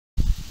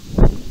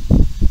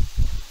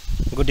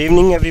Good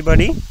evening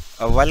everybody.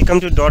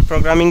 Welcome to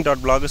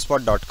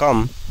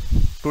 .programming.blogspot.com.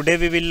 Today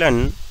we will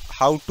learn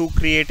how to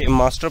create a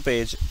master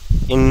page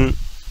in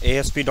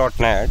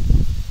ASP.NET.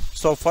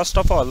 So first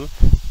of all,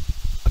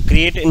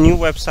 create a new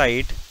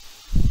website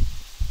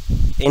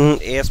in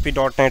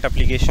ASP.NET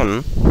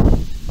application.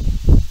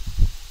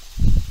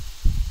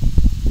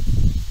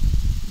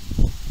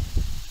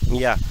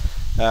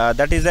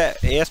 That is a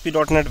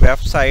ASP.NET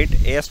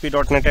website,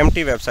 ASP.NET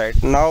empty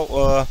website. Now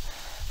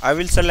I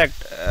will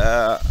select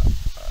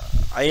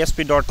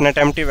ASP.NET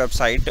empty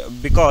website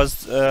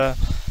because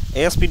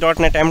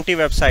ASP.NET empty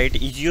website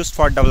is used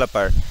for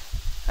developer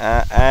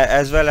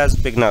as well as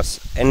beginners.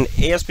 In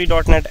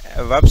ASP.NET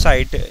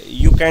website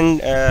you can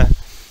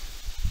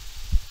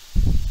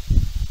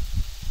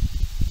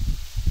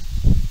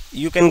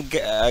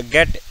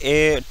get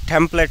a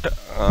template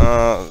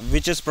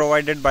which is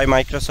provided by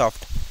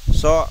Microsoft.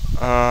 So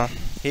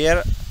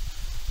here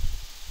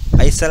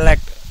I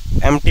select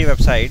empty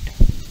website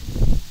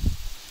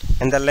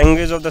and the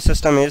language of the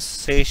system is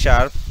C#.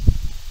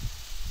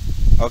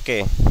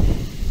 Okay,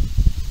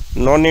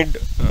 no need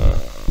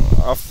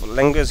of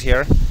language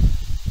here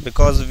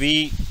because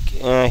we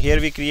here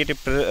we create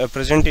a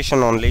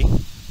presentation only.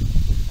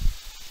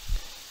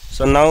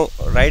 So now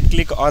right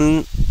click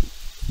on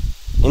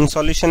in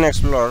Solution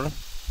Explorer,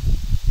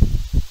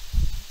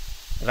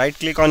 right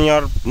click on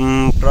your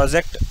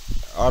project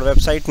or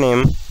website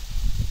name,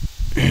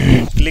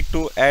 click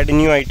to add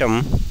new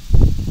item,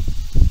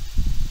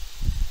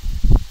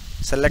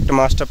 select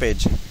master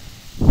page,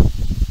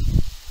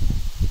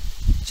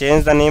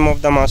 change the name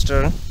of the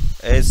master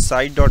as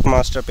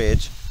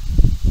site.masterpage,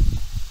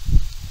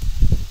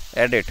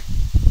 edit.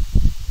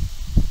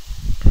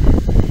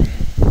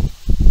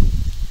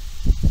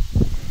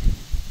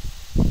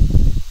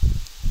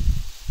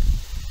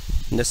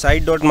 The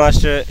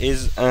site.master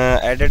is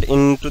added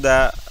into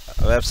the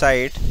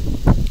website.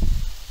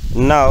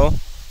 Now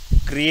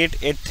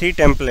create a three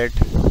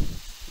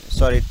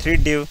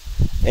div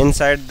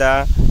inside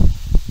the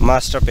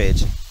master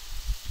page.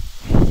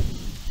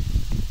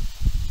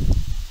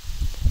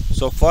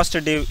 So first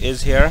div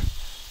is here,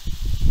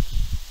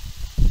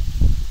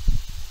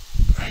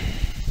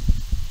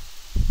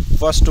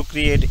 first to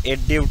create a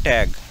div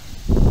tag,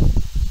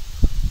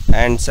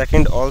 and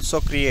second also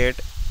create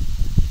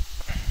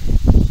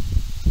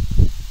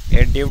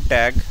a div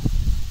tag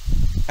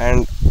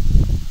and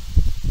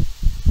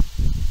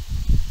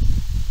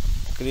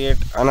create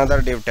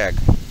another div tag.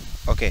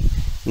 Okay,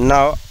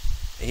 now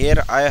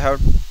here I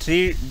have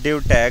three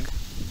div tag.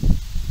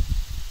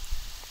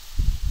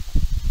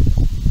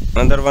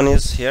 Another one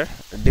is here,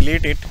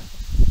 delete it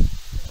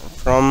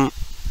from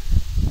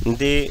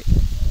the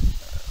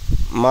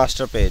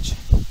master page.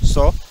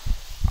 So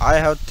I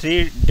have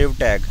three div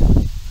tag.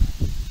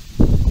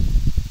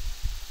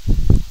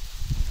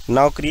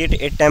 Now create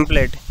a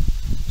template.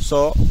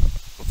 So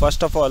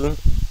first of all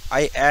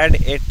I add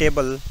a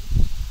table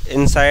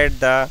inside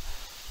the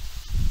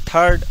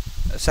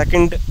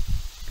second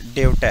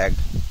div tag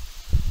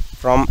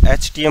from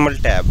HTML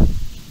tab.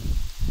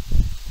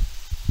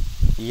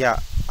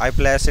 I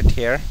place it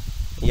here.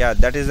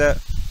 That is a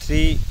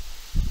 3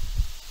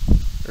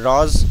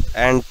 rows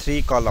and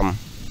 3 column.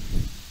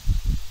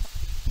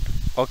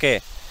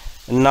 Okay,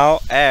 now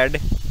add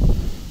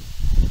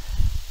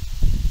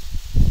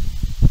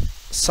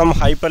some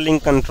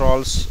hyperlink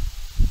controls.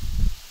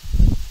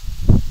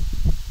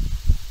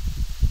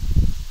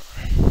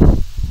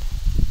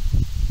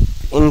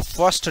 In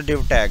first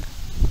div tag,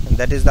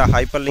 that is the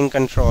hyperlink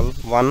control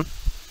 1,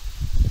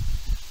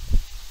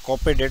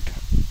 copied it,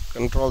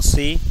 Control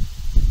C,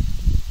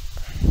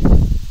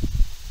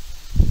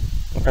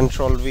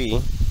 Control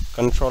V,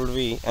 Control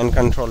V and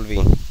Control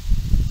V.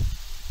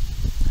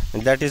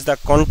 That is the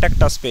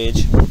contact us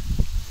page.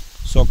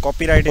 So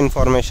copyright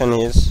information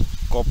is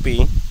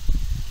copyright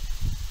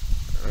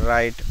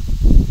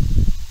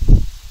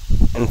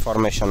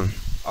information.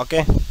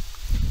 Okay,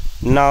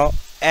 now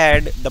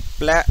add the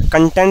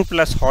content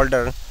plus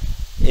holder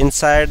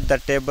inside the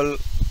table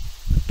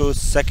to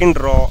second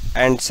row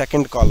and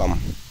second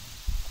column.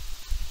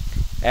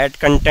 Add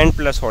content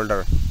plus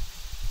holder.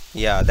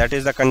 That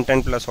is the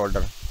content plus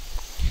holder.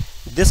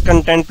 This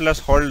content plus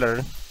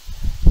holder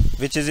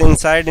which is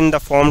inside in the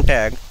form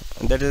tag,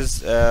 that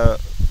is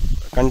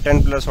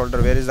content plus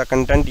holder. Where is the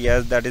content?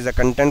 Yes, that is a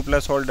content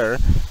plus holder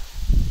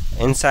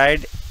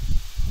inside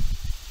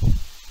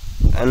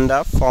and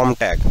the form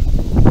tag.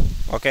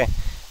 Okay,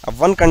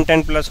 one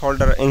content plus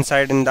holder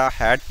inside in the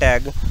head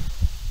tag.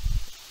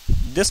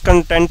 This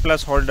content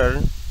plus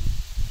holder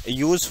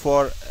used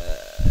for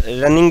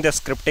running the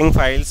scripting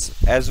files,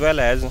 as well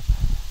as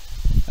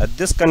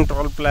this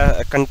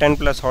content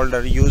plus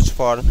holder used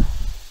for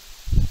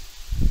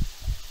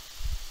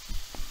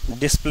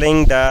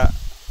displaying the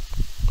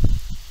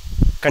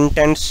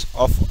contents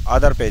of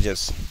other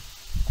pages.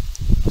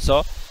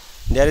 So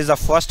there is a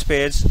first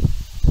page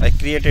I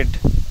created.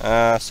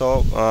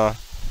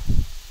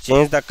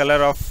 Change the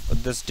color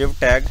of this div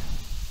tag.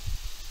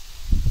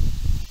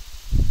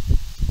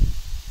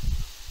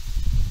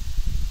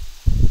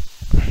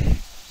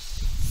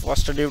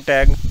 first div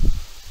tag,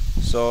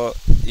 so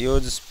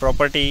use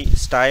property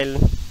style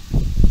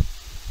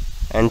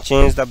and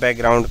change the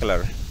background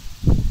color.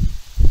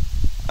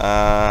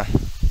 I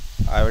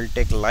will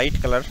take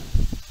light color.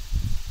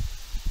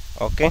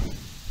 Okay,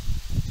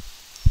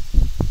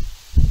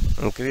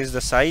 increase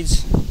the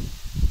size,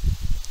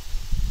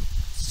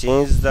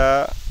 change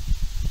the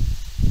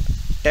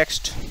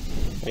text.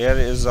 Here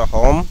is a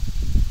home,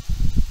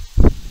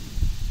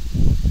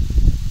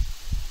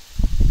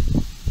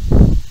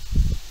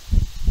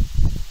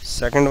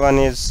 second one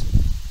is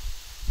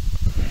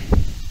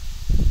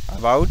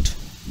about,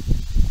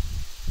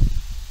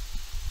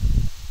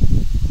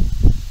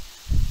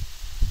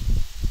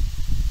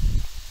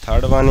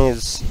 third one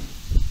is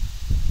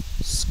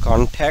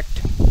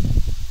contact.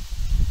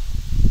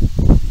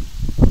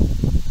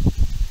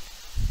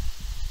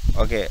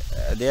 Okay,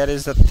 there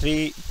is the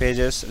 3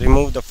 pages.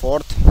 Remove the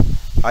fourth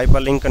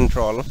hyperlink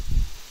control,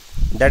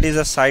 that is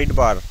a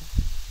sidebar,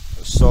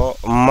 so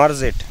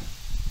merge it.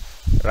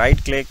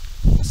 Right click,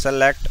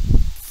 select,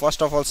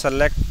 first of all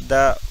select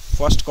the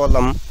first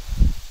column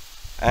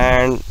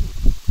and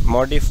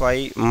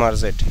modify,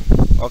 merge it.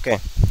 Okay,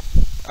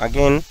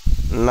 again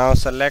now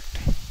select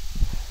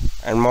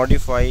and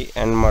modify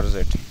and merge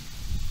it.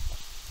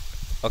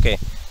 Okay,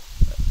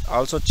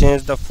 also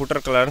change the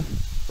footer color,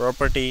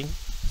 property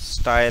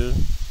style,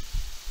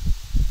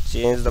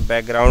 change the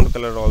background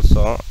color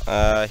also.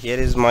 Here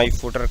is my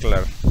footer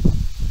color.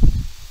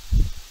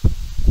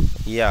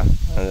 Yeah,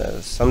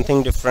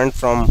 something different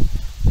from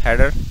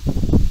header.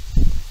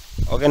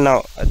 Okay,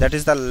 now that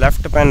is the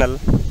left panel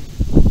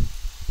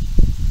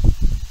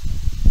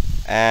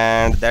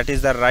and that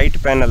is the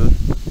right panel.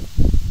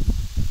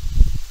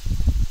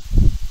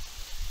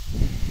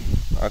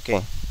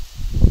 Okay,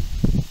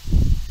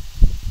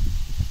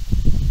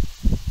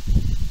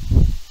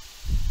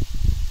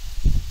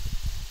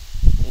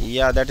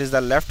 yeah, that is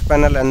the left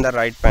panel and the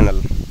right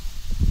panel.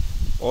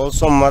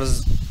 Also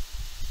merge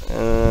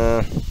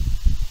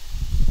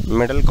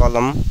middle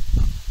column,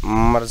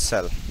 merge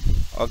cell.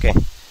 Okay,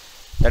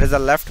 that is the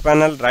left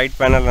panel, right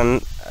panel,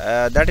 and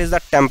that is the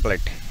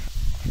template.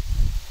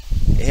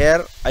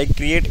 Here I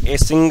create a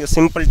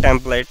simple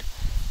template,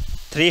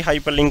 3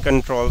 hyperlink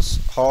controls,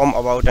 home,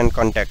 about and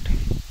contact.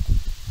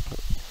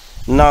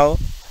 Now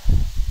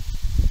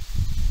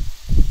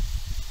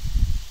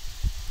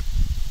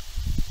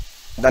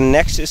the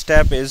next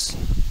step is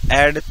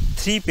add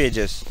 3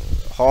 pages,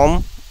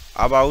 home,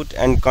 about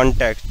and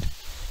contact,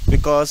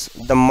 because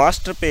the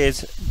master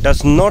page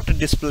does not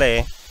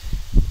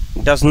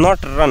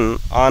run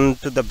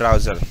onto the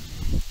browser.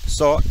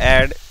 So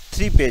add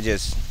 3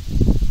 pages.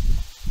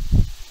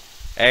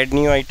 Add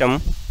new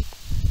item,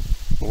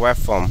 web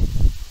form,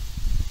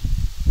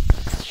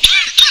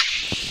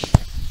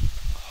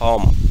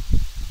 home,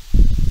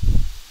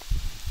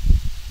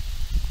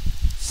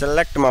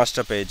 select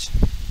master page,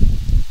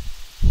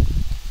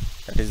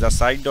 that is the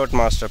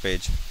site.master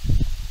page,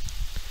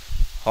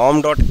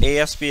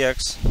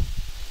 home.aspx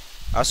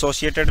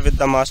associated with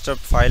the master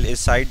file is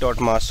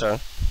site.master.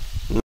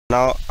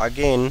 Now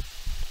again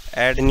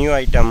add new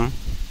item,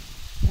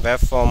 web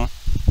form,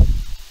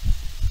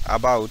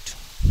 about,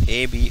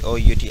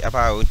 about,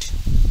 about.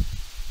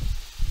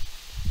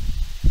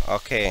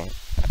 Okay,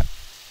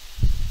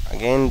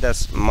 again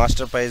this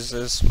master page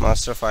is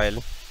master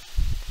file,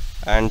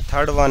 and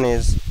third one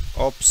is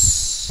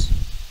oops,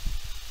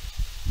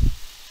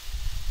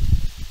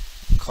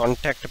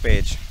 contact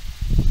page.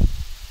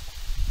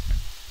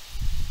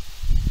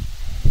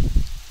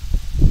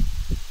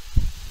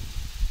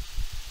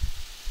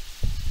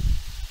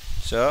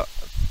 So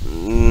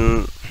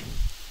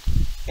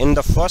in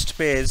the first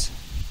page,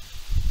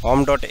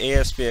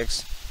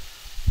 home.aspx,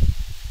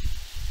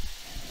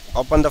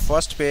 open the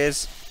first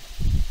page,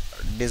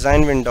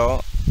 design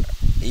window.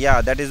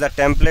 Yeah, that is the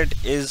template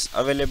is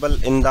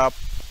available in the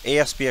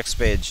aspx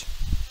page.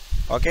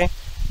 Okay,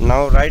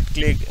 now right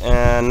click,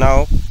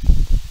 now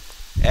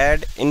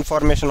add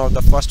information of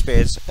the first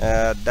page,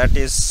 that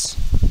is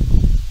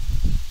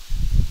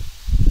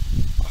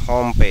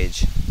home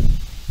page.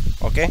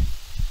 Okay,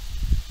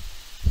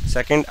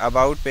 second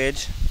about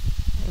page,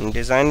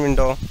 design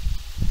window,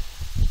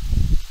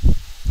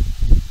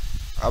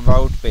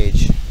 about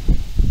page.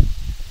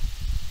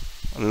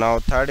 Now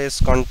third is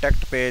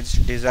contact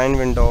page, design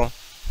window,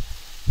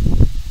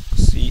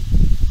 see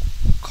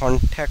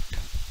contact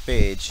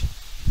page.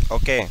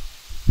 Okay,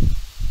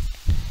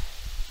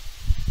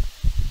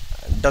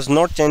 does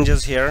not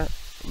changes here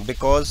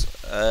because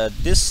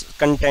this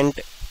content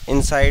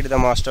inside the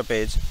master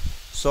page.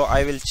 So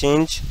I will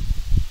change.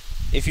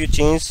 If you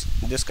change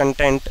this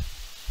content,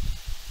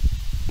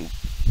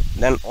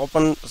 then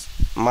open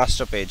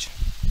master page.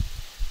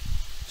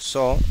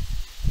 So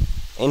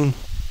in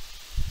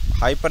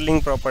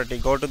hyperlink property,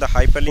 go to the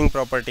hyperlink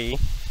property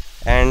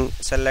and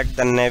select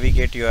the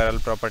navigate URL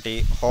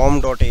property,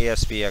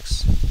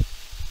 home.aspx.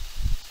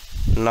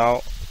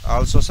 Now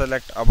also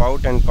select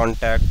about and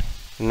contact,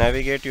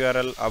 navigate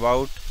URL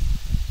about,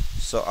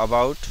 so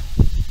about,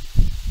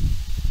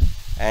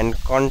 and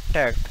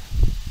contact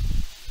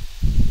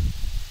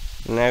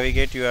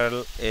navigate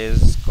URL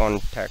is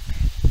contact.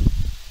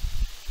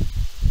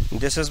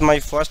 This is my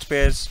first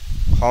page,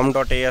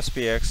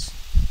 home.aspx.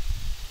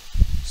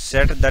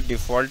 Set the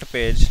default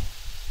page.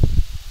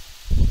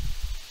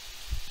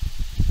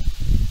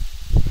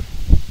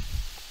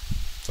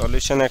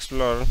 Solution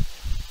Explorer,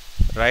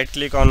 right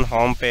click on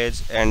home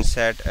page and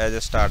set as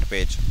a start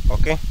page.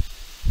 Okay,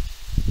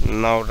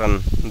 now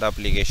run the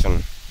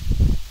application.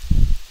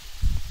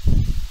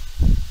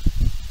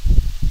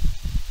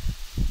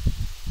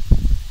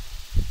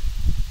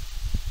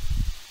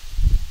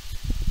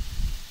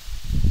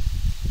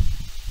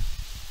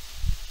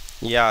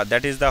 Yeah,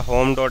 that is the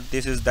home dot,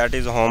 that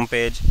is home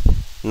page.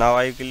 Now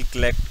I will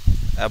click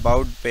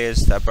about page,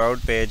 the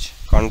about page,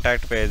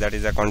 contact page, that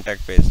is a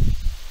contact page.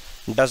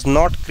 Does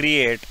not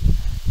create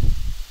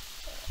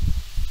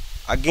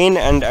again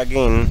and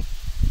again.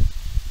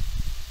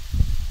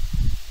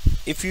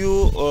 If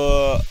you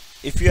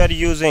are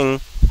using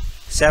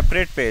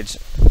separate page,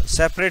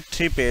 separate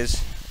 3 page,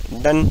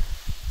 then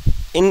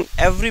in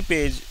every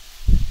page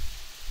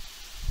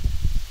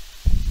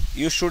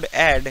you should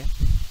add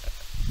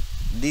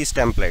this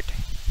template,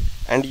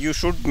 and you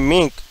should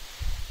make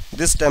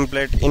this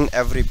template in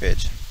every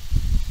page.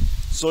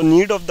 So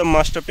need of the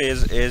master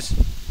page is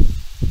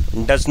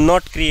does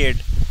not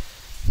create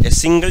a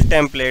single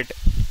template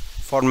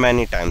for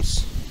many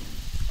times.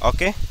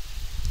 Okay,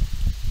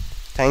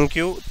 thank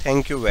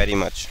you very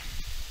much.